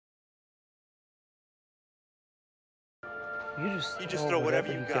You just throw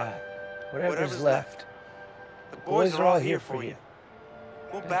whatever you got. Whatever's left. The boys are all here for you.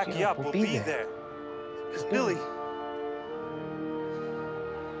 We'll back you up. We'll be there. Because, Billy,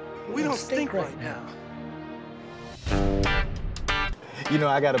 we don't stink right now. You know,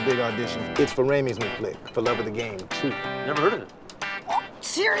 I got a big audition. It's for Raimi's new flick, For Love of the Game 2. Never heard of it.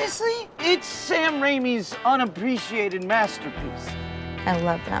 Seriously? It's Sam Raimi's unappreciated masterpiece. I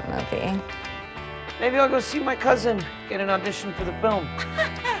love that movie. Maybe I'll go see my cousin, get an audition for the film.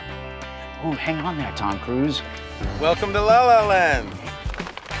 Ooh, hang on there, Tom Cruise. Welcome to La La Land.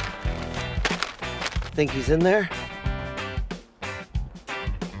 Think he's in there?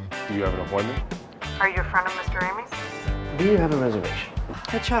 Do you have an appointment? Are you a friend of Mr. Ramey's? Do you have a reservation?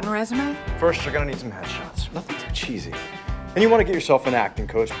 Headshot and resume? First, you're gonna need some headshots. Nothing too cheesy. And you want to get yourself an acting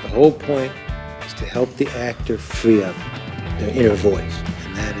coach. The whole point is to help the actor free up their inner voice.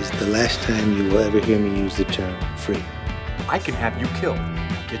 And that is the last time you will ever hear me use the term free. I can have you killed.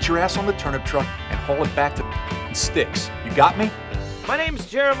 Get your ass on the turnip truck and haul it back to sticks. You got me? My name's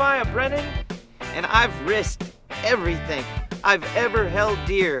Jeremiah Brennan, and I've risked everything I've ever held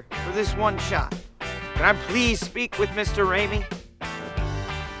dear for this one shot. Can I please speak with Mr. Raimi?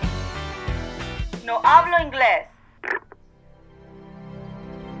 No hablo inglés.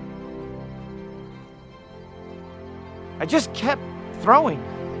 I just kept throwing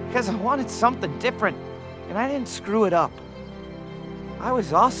because I wanted something different, and I didn't screw it up. I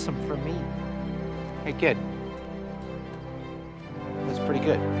was awesome for me. Hey, kid. That's pretty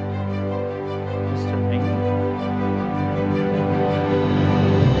good. Mr. Raimi?